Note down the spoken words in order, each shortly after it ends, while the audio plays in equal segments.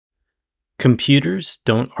Computers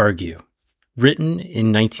Don't Argue, written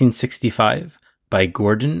in 1965 by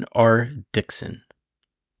Gordon R. Dickson.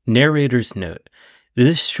 Narrator's note: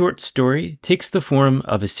 this short story takes the form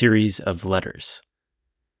of a series of letters.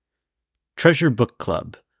 Treasure Book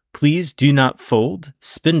Club, please do not fold,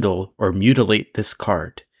 spindle, or mutilate this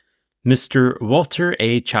card. Mr. Walter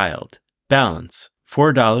A. Child, balance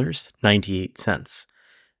 $4.98.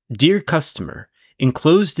 Dear customer,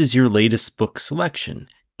 enclosed is your latest book selection,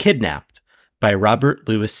 Kidnapped, by Robert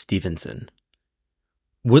Louis Stevenson.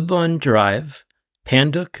 Woodlawn Drive,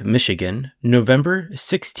 Panduc, Michigan, November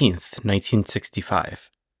 16,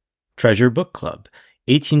 1965. Treasure Book Club,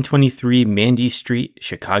 1823 Mandy Street,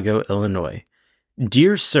 Chicago, Illinois.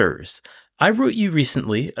 Dear Sirs, I wrote you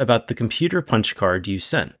recently about the computer punch card you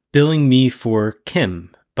sent, billing me for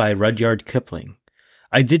Kim by Rudyard Kipling.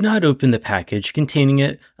 I did not open the package containing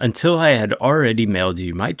it until I had already mailed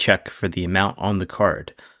you my check for the amount on the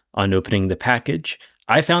card. On opening the package,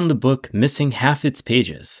 I found the book missing half its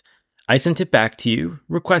pages. I sent it back to you,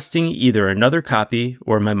 requesting either another copy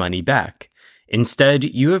or my money back. Instead,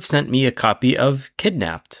 you have sent me a copy of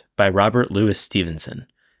Kidnapped by Robert Louis Stevenson.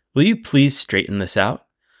 Will you please straighten this out?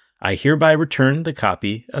 I hereby return the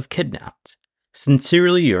copy of Kidnapped.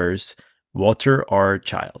 Sincerely yours, Walter R.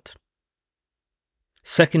 Child.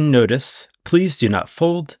 Second notice, please do not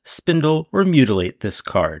fold, spindle, or mutilate this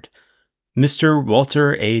card. Mr.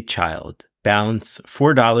 Walter A. Child, balance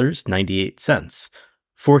 $4.98,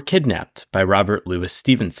 for Kidnapped by Robert Louis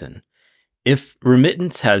Stevenson. If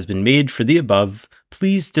remittance has been made for the above,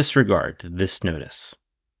 please disregard this notice.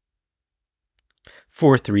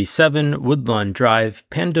 437 Woodlawn Drive,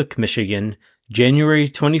 Panduc, Michigan, January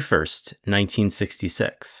 21st,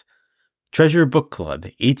 1966. Treasure Book Club,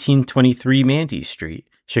 1823 Mandy Street,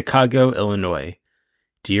 Chicago, Illinois.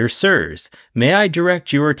 Dear Sirs, may I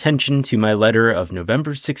direct your attention to my letter of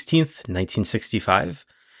November 16th, 1965?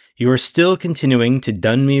 You are still continuing to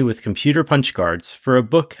dun me with computer punch cards for a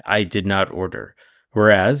book I did not order,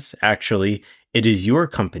 whereas, actually, it is your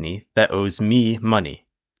company that owes me money.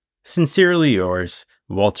 Sincerely yours,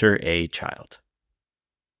 Walter A. Child.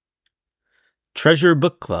 Treasure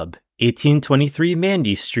Book Club, 1823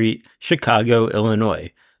 Mandy Street, Chicago,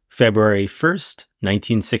 Illinois, February 1st,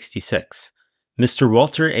 1966. Mr.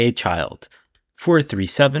 Walter A. Child,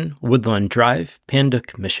 437 Woodlawn Drive,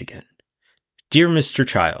 Panduc, Michigan. Dear Mr.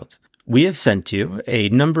 Child, we have sent you a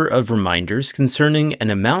number of reminders concerning an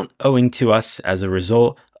amount owing to us as a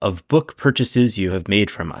result of book purchases you have made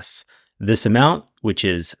from us. This amount, which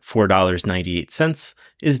is $4.98,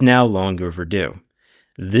 is now long overdue.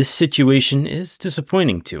 This situation is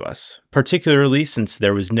disappointing to us, particularly since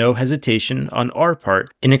there was no hesitation on our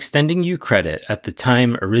part in extending you credit at the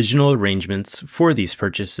time original arrangements for these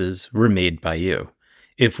purchases were made by you.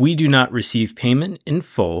 If we do not receive payment in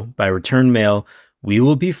full by return mail, we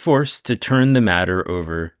will be forced to turn the matter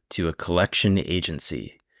over to a collection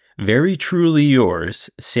agency. Very truly yours,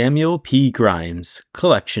 Samuel P. Grimes,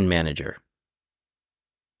 Collection Manager.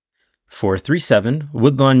 437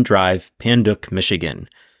 Woodlawn Drive, Panduc, Michigan,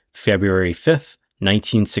 February 5th,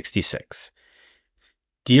 1966.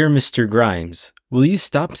 Dear Mr. Grimes, will you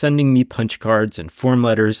stop sending me punch cards and form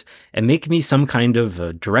letters and make me some kind of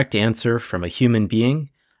a direct answer from a human being?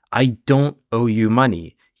 I don't owe you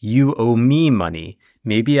money. You owe me money.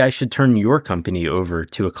 Maybe I should turn your company over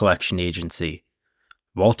to a collection agency.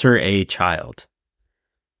 Walter A. Child.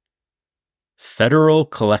 Federal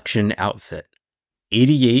Collection Outfit,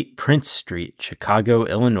 88 Prince Street, Chicago,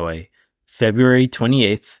 Illinois, February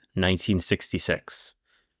 28th, 1966.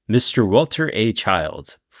 Mr. Walter A.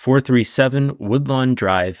 Child, 437 Woodlawn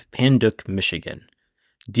Drive, Panduc, Michigan.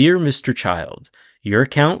 Dear Mr. Child, your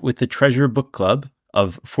account with the Treasure Book Club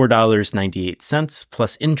of $4.98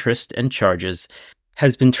 plus interest and charges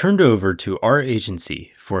has been turned over to our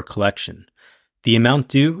agency for collection. The amount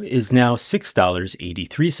due is now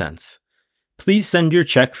 $6.83. Please send your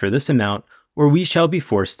check for this amount or we shall be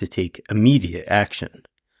forced to take immediate action.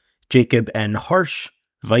 Jacob N. Harsh,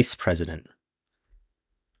 Vice President.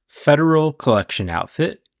 Federal Collection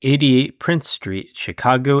Outfit, 88 Prince Street,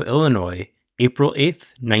 Chicago, Illinois, April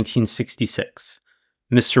 8th, 1966.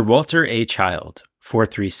 Mr. Walter A. Child,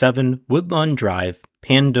 437 Woodlawn Drive,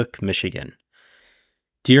 Panduc, Michigan.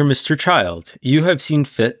 Dear Mr. Child, you have seen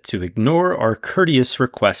fit to ignore our courteous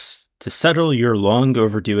requests to settle your long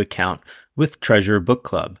overdue account with Treasure Book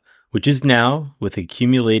Club, which is now, with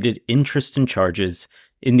accumulated interest and charges,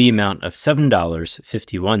 in the amount of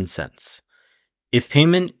 $7.51. If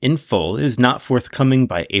payment in full is not forthcoming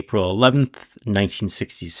by April 11th,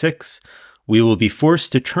 1966, we will be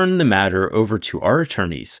forced to turn the matter over to our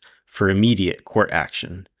attorneys for immediate court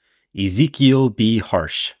action. Ezekiel B.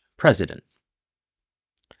 Harsh, President.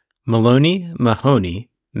 Maloney,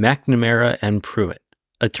 Mahoney, McNamara, and Pruitt,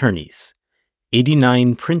 attorneys,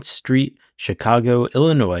 89 Prince Street, Chicago,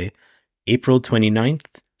 Illinois, April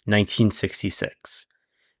 29th, 1966.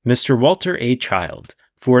 Mr. Walter A. Child,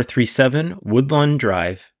 437 Woodlawn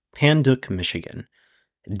Drive, Panduc, Michigan.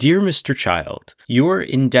 Dear Mr. Child, your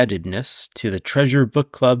indebtedness to the Treasure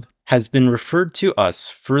Book Club has been referred to us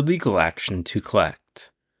for legal action to collect.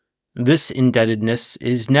 This indebtedness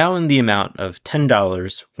is now in the amount of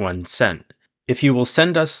 $10.01. If you will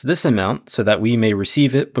send us this amount so that we may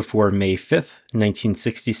receive it before May 5th,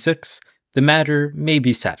 1966, the matter may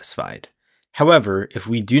be satisfied. However, if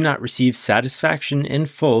we do not receive satisfaction in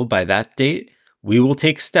full by that date, we will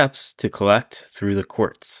take steps to collect through the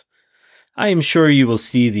courts. I am sure you will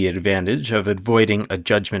see the advantage of avoiding a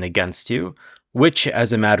judgment against you, which,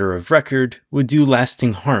 as a matter of record, would do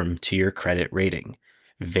lasting harm to your credit rating.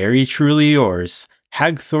 Very truly yours,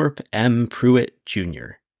 Hagthorpe M. Pruitt,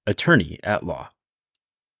 Jr., Attorney at Law.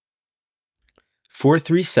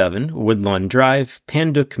 437 Woodlawn Drive,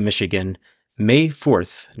 Panduc, Michigan, May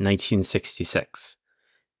 4th, 1966.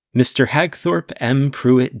 Mr. Hagthorpe M.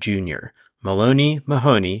 Pruitt, Jr., Maloney,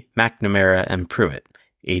 Mahoney, McNamara, and Pruitt,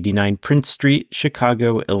 89 Prince Street,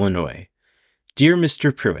 Chicago, Illinois. Dear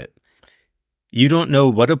Mr. Pruitt, you don't know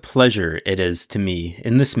what a pleasure it is to me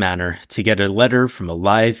in this manner to get a letter from a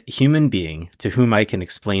live human being to whom I can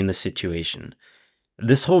explain the situation.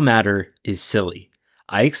 This whole matter is silly.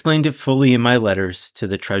 I explained it fully in my letters to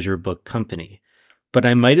the Treasure Book Company, but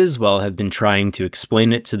I might as well have been trying to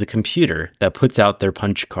explain it to the computer that puts out their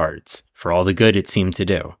punch cards, for all the good it seemed to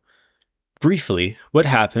do. Briefly, what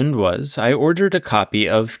happened was I ordered a copy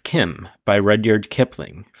of Kim by Rudyard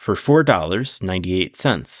Kipling for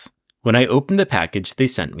 $4.98. When I opened the package they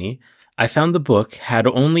sent me, I found the book had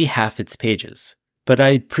only half its pages, but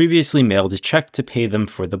I'd previously mailed a check to pay them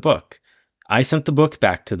for the book. I sent the book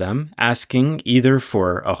back to them, asking either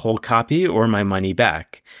for a whole copy or my money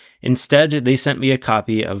back. Instead, they sent me a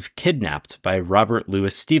copy of Kidnapped by Robert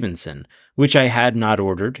Louis Stevenson, which I had not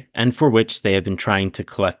ordered and for which they had been trying to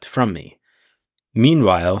collect from me.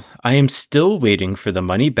 Meanwhile, I am still waiting for the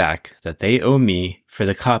money back that they owe me for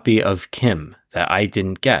the copy of Kim that I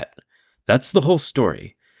didn't get. That's the whole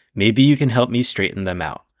story. Maybe you can help me straighten them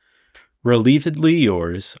out. Relievedly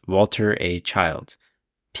yours, Walter A. Child.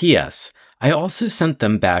 P.S. I also sent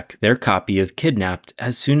them back their copy of Kidnapped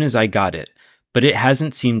as soon as I got it, but it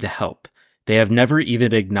hasn't seemed to help. They have never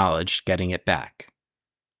even acknowledged getting it back.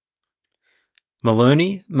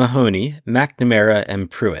 Maloney, Mahoney, McNamara, and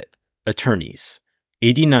Pruitt, attorneys,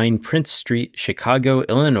 89 Prince Street, Chicago,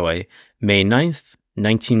 Illinois, May 9th,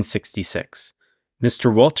 1966.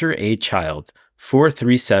 Mr. Walter A. Child,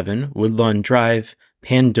 437 Woodlawn Drive,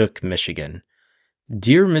 Panduc, Michigan.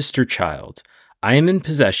 Dear Mr. Child, I am in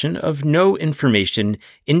possession of no information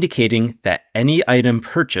indicating that any item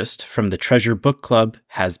purchased from the Treasure Book Club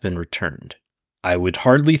has been returned. I would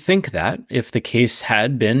hardly think that, if the case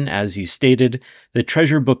had been as you stated, the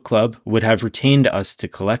Treasure Book Club would have retained us to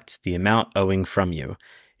collect the amount owing from you.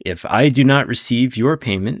 If I do not receive your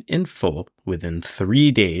payment in full within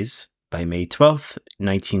 3 days, by May 12th,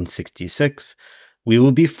 1966, we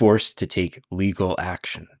will be forced to take legal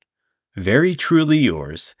action. Very truly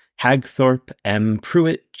yours, Hagthorpe M.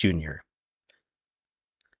 Pruitt, Jr.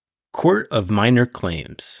 Court of Minor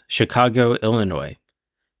Claims, Chicago, Illinois.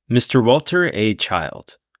 Mr. Walter A.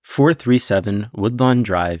 Child, 437 Woodlawn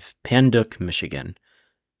Drive, Panduc, Michigan.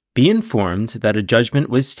 Be informed that a judgment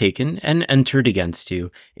was taken and entered against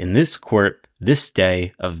you in this court this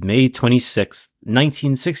day of May 26,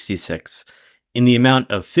 1966, in the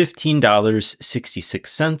amount of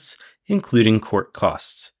 $15.66, including court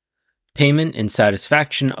costs. Payment in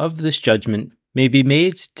satisfaction of this judgment may be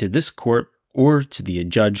made to this court or to the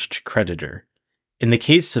adjudged creditor. In the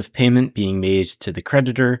case of payment being made to the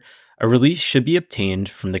creditor, a release should be obtained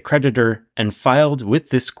from the creditor and filed with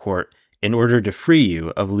this court in order to free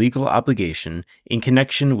you of legal obligation in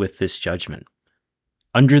connection with this judgment.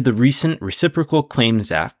 Under the recent Reciprocal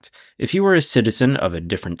Claims Act, if you are a citizen of a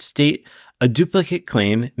different state, a duplicate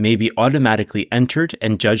claim may be automatically entered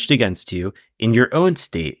and judged against you in your own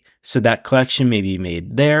state so that collection may be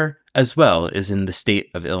made there as well as in the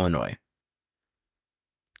state of Illinois.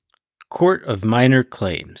 Court of Minor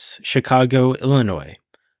Claims, Chicago, Illinois.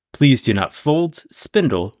 Please do not fold,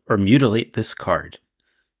 spindle, or mutilate this card.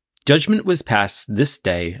 Judgment was passed this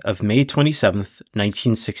day of May 27th,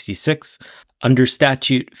 1966, under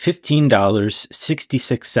statute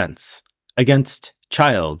 $15.66 against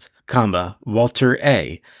Child, Walter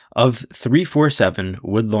A. of 347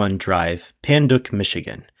 Woodlawn Drive, Panduc,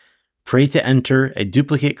 Michigan. Pray to enter a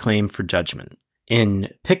duplicate claim for judgment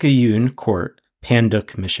in Picayune Court,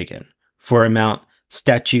 Panduc, Michigan, for amount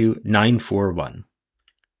Statute 941.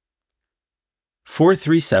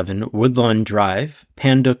 437 Woodlawn Drive,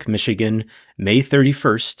 Panduc, Michigan, May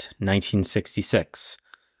 31st, 1966.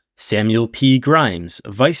 Samuel P. Grimes,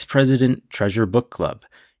 Vice President, Treasure Book Club,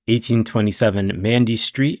 1827 Mandy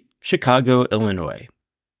Street, Chicago, Illinois.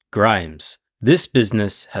 Grimes, this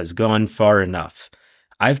business has gone far enough.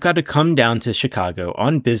 I've got to come down to Chicago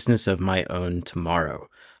on business of my own tomorrow.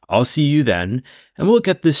 I'll see you then, and we'll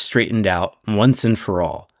get this straightened out once and for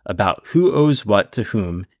all about who owes what to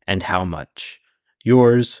whom and how much.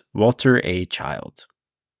 Yours, Walter A. Child.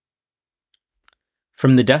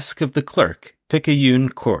 From the desk of the clerk, Picayune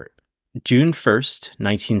Court, June 1st,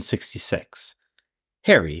 1966.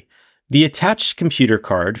 Harry, the attached computer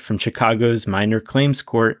card from Chicago's Minor Claims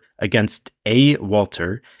Court against A.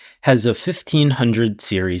 Walter has a 1500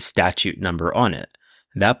 series statute number on it.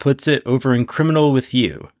 That puts it over in criminal with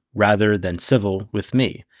you, rather than civil with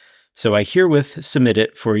me. So I herewith submit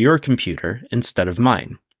it for your computer instead of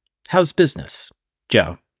mine. How's business?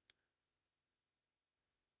 Joe.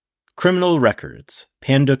 Criminal Records,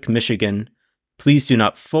 Panduc, Michigan. Please do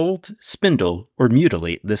not fold, spindle, or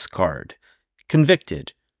mutilate this card.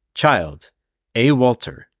 Convicted. Child. A.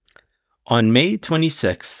 Walter. On May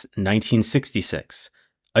 26, 1966.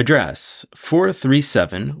 Address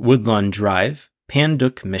 437 Woodlawn Drive,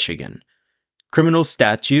 Panduc, Michigan. Criminal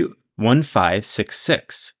Statute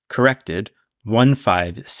 1566. Corrected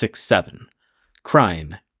 1567.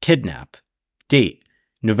 Crime. Kidnap. Date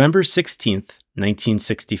November 16th,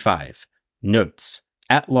 1965. Notes.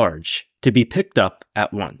 At large. To be picked up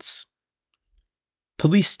at once.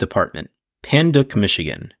 Police Department, Panduc,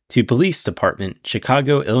 Michigan, to Police Department,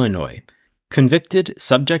 Chicago, Illinois. Convicted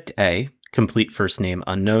Subject A, complete first name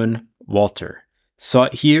unknown, Walter.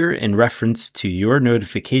 Sought here in reference to your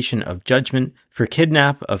notification of judgment for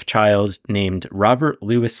kidnap of child named Robert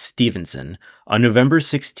Louis Stevenson on November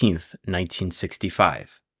 16th,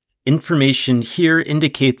 1965. Information here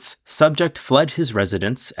indicates subject fled his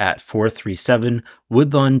residence at 437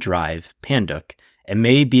 Woodlawn Drive, Panduc, and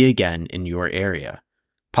may be again in your area.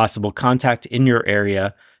 Possible contact in your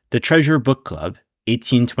area, the Treasure Book Club,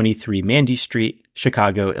 1823 Mandy Street,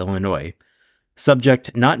 Chicago, Illinois.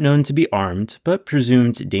 Subject not known to be armed, but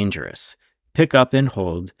presumed dangerous. Pick up and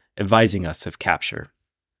hold, advising us of capture.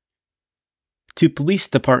 To Police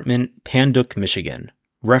Department, Panduc, Michigan.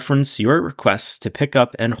 Reference your request to pick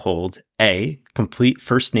up and hold A, complete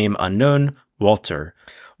first name unknown, Walter,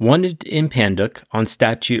 wanted in Panduc on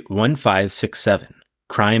Statute 1567,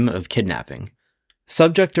 crime of kidnapping.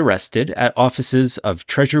 Subject arrested at offices of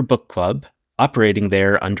Treasure Book Club, operating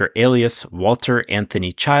there under alias Walter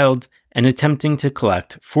Anthony Child, and attempting to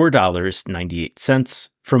collect $4.98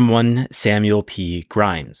 from one Samuel P.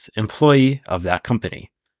 Grimes, employee of that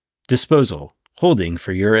company. Disposal, holding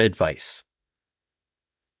for your advice.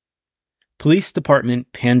 Police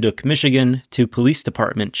Department, Panduc, Michigan, to Police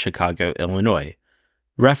Department, Chicago, Illinois.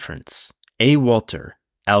 Reference, A. Walter,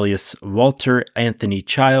 alias Walter Anthony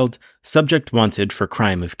Child, subject wanted for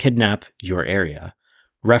crime of kidnap, your area.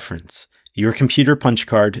 Reference, your computer punch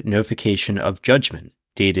card notification of judgment,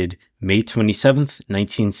 dated May 27,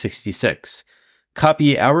 1966.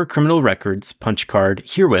 Copy our criminal records punch card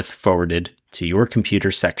herewith forwarded to your computer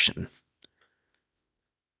section.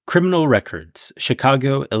 Criminal Records,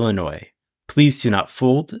 Chicago, Illinois. Please do not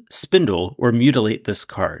fold, spindle, or mutilate this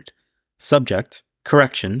card. Subject,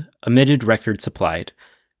 correction, omitted record supplied.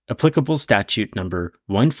 Applicable statute number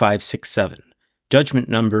 1567. Judgment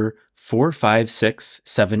number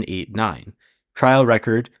 456789. Trial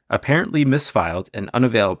record apparently misfiled and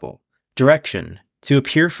unavailable. Direction, to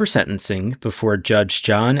appear for sentencing before Judge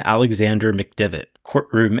John Alexander McDivitt,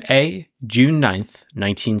 Courtroom A, June 9th,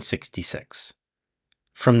 1966.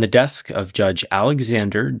 From the desk of Judge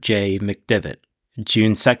Alexander J. McDivitt,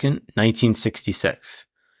 June 2nd, 1966.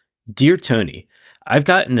 Dear Tony, I've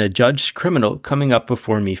gotten a judged criminal coming up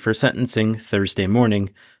before me for sentencing Thursday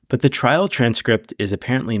morning, but the trial transcript is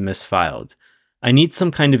apparently misfiled. I need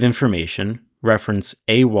some kind of information, reference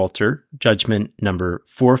A. Walter, judgment number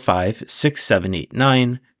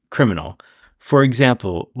 456789, criminal. For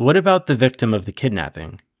example, what about the victim of the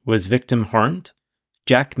kidnapping? Was victim harmed?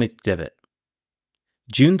 Jack McDivitt.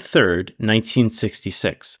 June 3rd,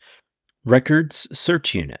 1966. Records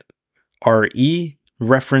Search Unit. RE,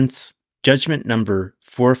 reference, judgment number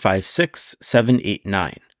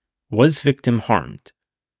 456789. Was victim harmed?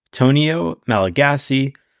 Tonio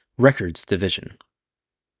Malagasy, Records Division.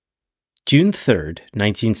 June 3rd,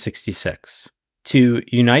 1966. To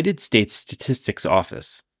United States Statistics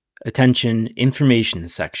Office. Attention, Information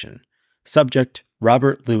Section. Subject,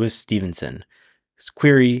 Robert Louis Stevenson.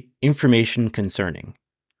 Query, information concerning.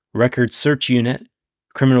 Records Search Unit,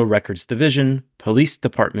 Criminal Records Division, Police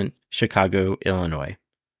Department, Chicago, Illinois.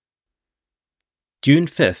 June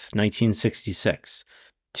 5th, 1966.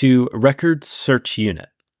 To Records Search Unit,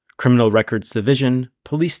 Criminal Records Division,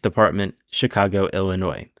 Police Department, Chicago,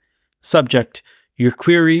 Illinois. Subject, your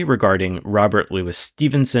query regarding Robert Louis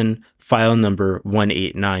Stevenson, file number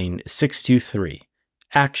 189623.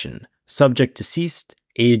 Action, subject deceased,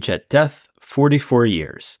 age at death, 44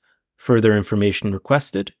 years. Further information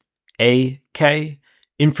requested. A.K.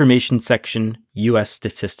 Information Section, U.S.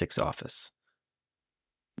 Statistics Office.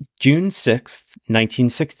 June 6,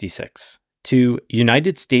 1966. To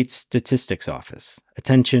United States Statistics Office.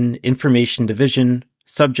 Attention, Information Division.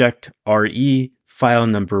 Subject, R.E. File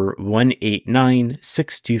number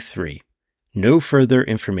 189623. No further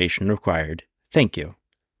information required. Thank you.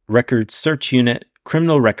 Records Search Unit,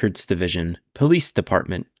 Criminal Records Division, Police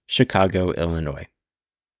Department, Chicago, Illinois.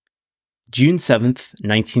 June 7th,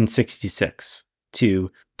 1966.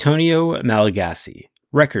 To Tonio Malagasy,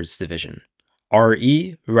 Records Division.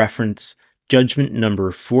 R.E. Reference Judgment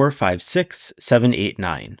number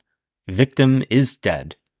 456789. Victim is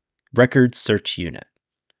dead. Records Search Unit.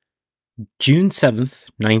 June 7th,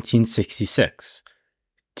 1966.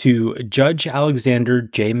 To Judge Alexander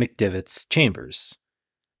J. McDivitt's Chambers.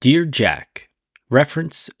 Dear Jack,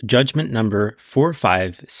 reference Judgment number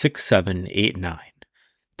 456789.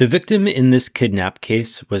 The victim in this kidnap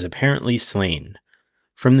case was apparently slain.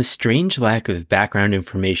 From the strange lack of background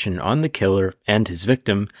information on the killer and his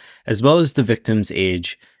victim, as well as the victim's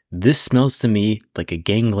age, this smells to me like a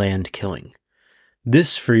gangland killing.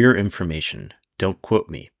 This for your information. Don't quote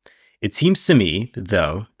me. It seems to me,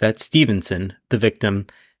 though, that Stevenson, the victim,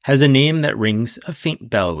 has a name that rings a faint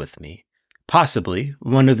bell with me. Possibly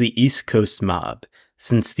one of the East Coast mob,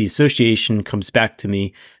 since the association comes back to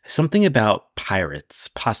me as something about pirates,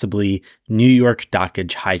 possibly New York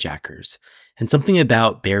dockage hijackers, and something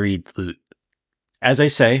about buried loot. As I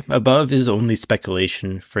say, above is only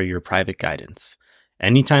speculation for your private guidance.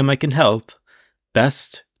 Anytime I can help.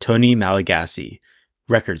 Best, Tony Malagasy,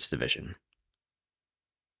 Records Division.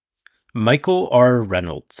 Michael R.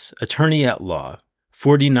 Reynolds, Attorney at Law,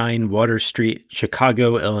 49 Water Street,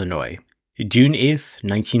 Chicago, Illinois, June 8th,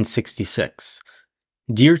 1966.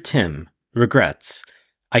 Dear Tim, regrets.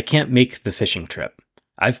 I can't make the fishing trip.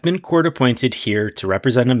 I've been court appointed here to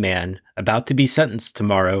represent a man about to be sentenced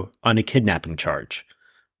tomorrow on a kidnapping charge.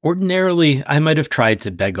 Ordinarily, I might have tried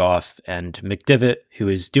to beg off, and McDivitt, who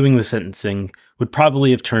is doing the sentencing, would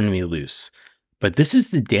probably have turned me loose. But this is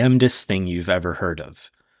the damnedest thing you've ever heard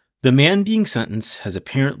of. The man being sentenced has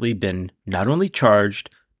apparently been not only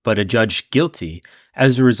charged, but adjudged guilty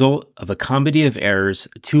as a result of a comedy of errors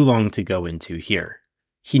too long to go into here.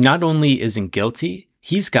 He not only isn't guilty,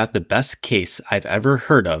 he's got the best case I've ever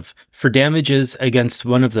heard of for damages against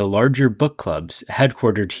one of the larger book clubs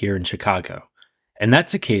headquartered here in Chicago. And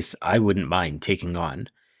that's a case I wouldn't mind taking on.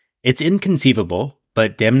 It's inconceivable,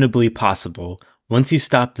 but damnably possible once you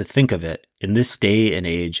stop to think of it in this day and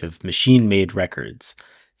age of machine-made records,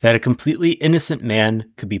 that a completely innocent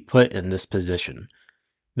man could be put in this position.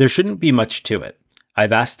 There shouldn't be much to it.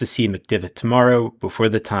 I've asked to see McDivitt tomorrow before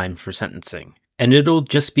the time for sentencing, and it'll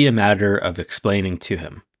just be a matter of explaining to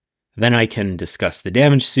him. Then I can discuss the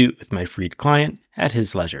damage suit with my freed client at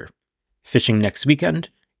his leisure. Fishing next weekend.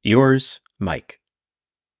 Yours, Mike.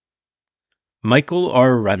 Michael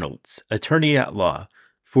R. Reynolds, Attorney at Law,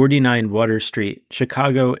 49 Water Street,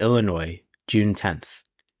 Chicago, Illinois, June 10th.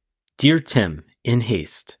 Dear Tim, in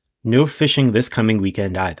haste. No fishing this coming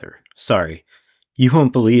weekend either. Sorry. You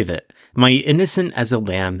won't believe it. My innocent as a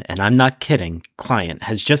lamb, and I'm not kidding, client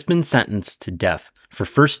has just been sentenced to death for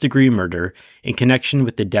first-degree murder in connection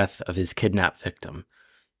with the death of his kidnapped victim.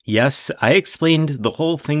 Yes, I explained the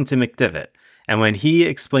whole thing to McDivitt, and when he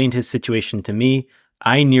explained his situation to me,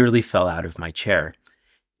 I nearly fell out of my chair.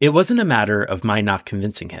 It wasn't a matter of my not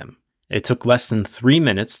convincing him. It took less than 3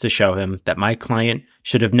 minutes to show him that my client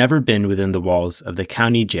should have never been within the walls of the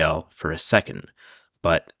county jail for a second.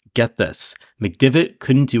 But get this, McDivitt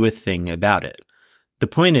couldn't do a thing about it. The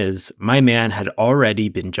point is, my man had already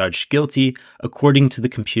been judged guilty according to the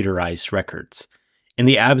computerized records. In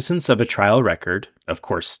the absence of a trial record, of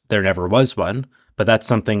course there never was one, but that's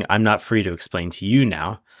something I'm not free to explain to you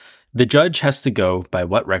now, the judge has to go by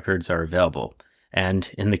what records are available. And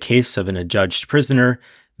in the case of an adjudged prisoner,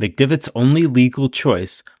 McDivitt's only legal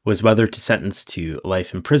choice was whether to sentence to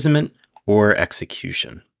life imprisonment or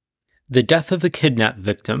execution. The death of the kidnapped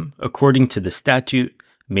victim, according to the statute,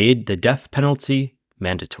 made the death penalty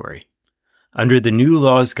mandatory. Under the new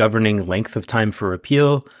laws governing length of time for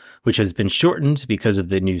appeal, which has been shortened because of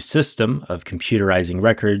the new system of computerizing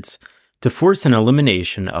records, to force an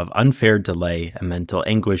elimination of unfair delay and mental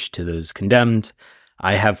anguish to those condemned,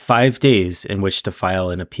 I have 5 days in which to file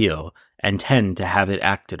an appeal and 10 to have it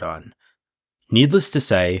acted on. Needless to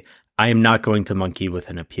say, I am not going to monkey with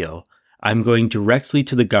an appeal. I'm going directly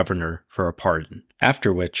to the governor for a pardon,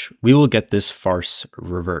 after which we will get this farce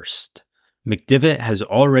reversed. McDivitt has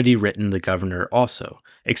already written the governor also,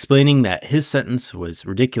 explaining that his sentence was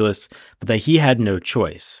ridiculous, but that he had no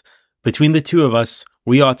choice. Between the two of us,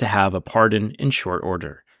 we ought to have a pardon in short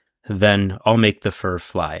order. Then I'll make the fur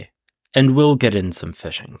fly, and we'll get in some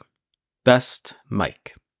fishing. Best,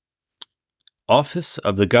 Mike. Office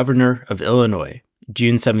of the Governor of Illinois,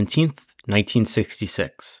 June 17th,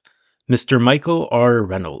 1966. Mr. Michael R.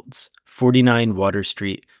 Reynolds, 49 Water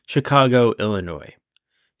Street, Chicago, Illinois.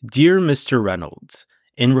 Dear Mr. Reynolds,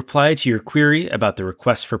 in reply to your query about the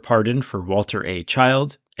request for pardon for Walter A.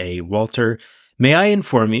 Child, A. Walter, may I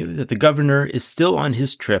inform you that the governor is still on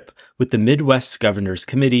his trip with the Midwest Governors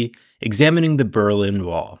Committee examining the Berlin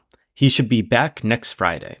Wall. He should be back next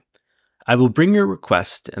Friday. I will bring your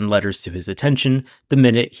request and letters to his attention the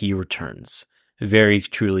minute he returns. Very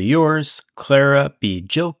truly yours, Clara B.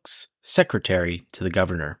 Jilks, Secretary to the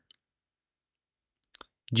Governor.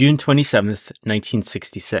 June 27th,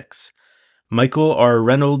 1966. Michael R.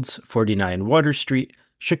 Reynolds, 49 Water Street,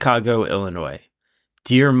 Chicago, Illinois.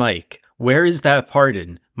 Dear Mike, where is that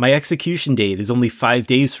pardon? My execution date is only 5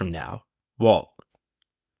 days from now. Walt.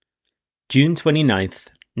 June 29th,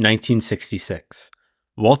 1966.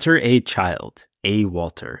 Walter A. Child, A.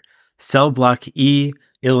 Walter. Cell Block E,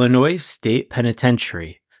 Illinois State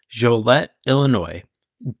Penitentiary, Joliet, Illinois.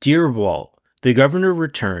 Dear Walt, the governor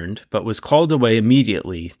returned, but was called away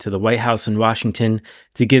immediately to the White House in Washington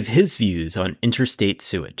to give his views on interstate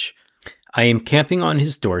sewage. I am camping on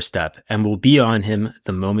his doorstep and will be on him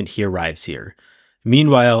the moment he arrives here.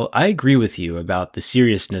 Meanwhile, I agree with you about the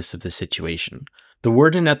seriousness of the situation. The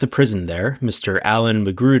warden at the prison there, Mr. Alan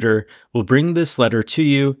Magruder, will bring this letter to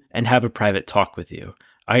you and have a private talk with you.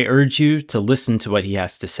 I urge you to listen to what he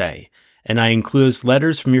has to say, and I enclose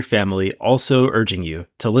letters from your family also urging you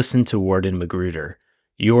to listen to Warden Magruder.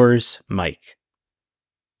 Yours, Mike.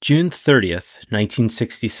 June 30th,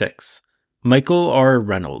 1966. Michael R.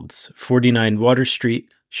 Reynolds, 49 Water Street,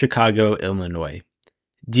 Chicago, Illinois.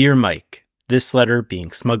 Dear Mike, this letter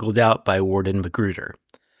being smuggled out by Warden Magruder.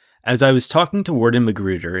 As I was talking to Warden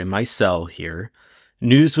Magruder in my cell here,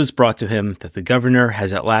 news was brought to him that the governor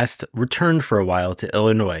has at last returned for a while to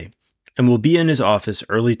Illinois and will be in his office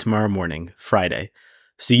early tomorrow morning, Friday,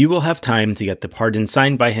 so you will have time to get the pardon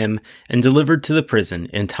signed by him and delivered to the prison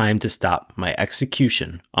in time to stop my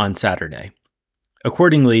execution on Saturday.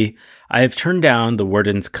 Accordingly, I have turned down the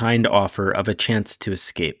warden's kind offer of a chance to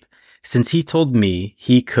escape, since he told me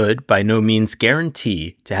he could by no means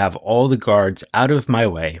guarantee to have all the guards out of my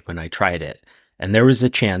way when I tried it, and there was a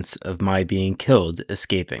chance of my being killed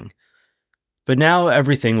escaping. But now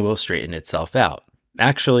everything will straighten itself out.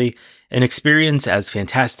 Actually, an experience as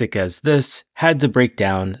fantastic as this had to break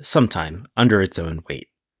down sometime under its own weight.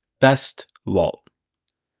 Best, Walt.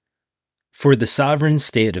 For the sovereign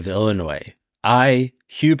state of Illinois, I,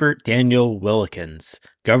 Hubert Daniel Wilkins,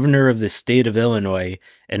 Governor of the State of Illinois,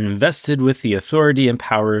 and invested with the authority and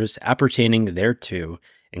powers appertaining thereto,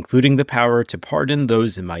 including the power to pardon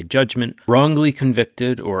those in my judgment wrongly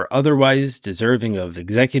convicted or otherwise deserving of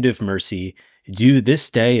executive mercy, do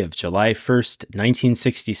this day of July 1st,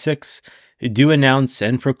 1966, do announce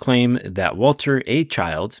and proclaim that Walter A.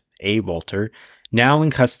 Child, A. Walter, now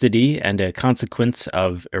in custody and a consequence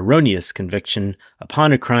of erroneous conviction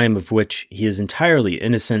upon a crime of which he is entirely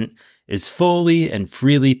innocent, is fully and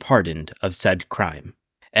freely pardoned of said crime.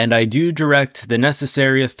 And I do direct the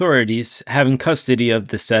necessary authorities having custody of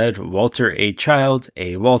the said Walter A. Child,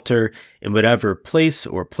 A. Walter, in whatever place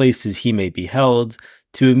or places he may be held,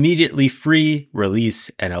 to immediately free,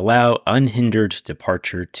 release, and allow unhindered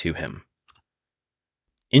departure to him.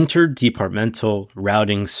 Interdepartmental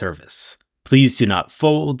Routing Service. Please do not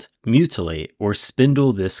fold, mutilate, or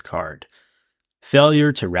spindle this card.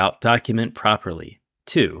 Failure to route document properly.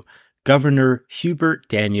 2. Governor Hubert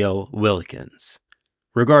Daniel Wilkins.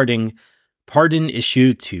 Regarding pardon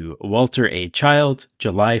issued to Walter A. Child,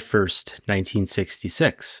 July 1st,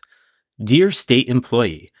 1966. Dear State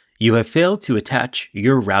Employee, you have failed to attach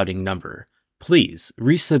your routing number. Please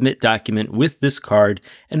resubmit document with this card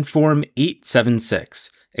and Form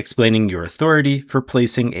 876, explaining your authority for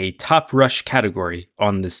placing a top rush category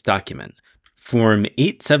on this document. Form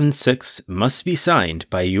 876 must be signed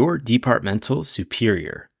by your departmental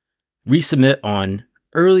superior. Resubmit on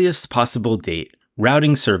earliest possible date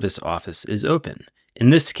routing service office is open, in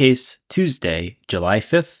this case, Tuesday, July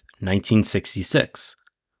 5th, 1966.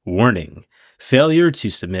 Warning: failure to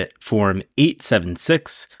submit Form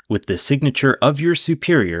 876 with the signature of your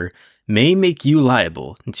superior may make you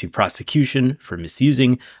liable to prosecution for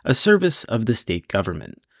misusing a service of the state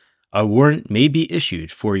government. A warrant may be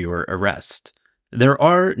issued for your arrest. There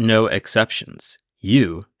are no exceptions.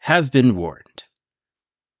 You have been warned.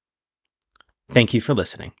 Thank you for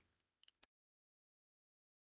listening.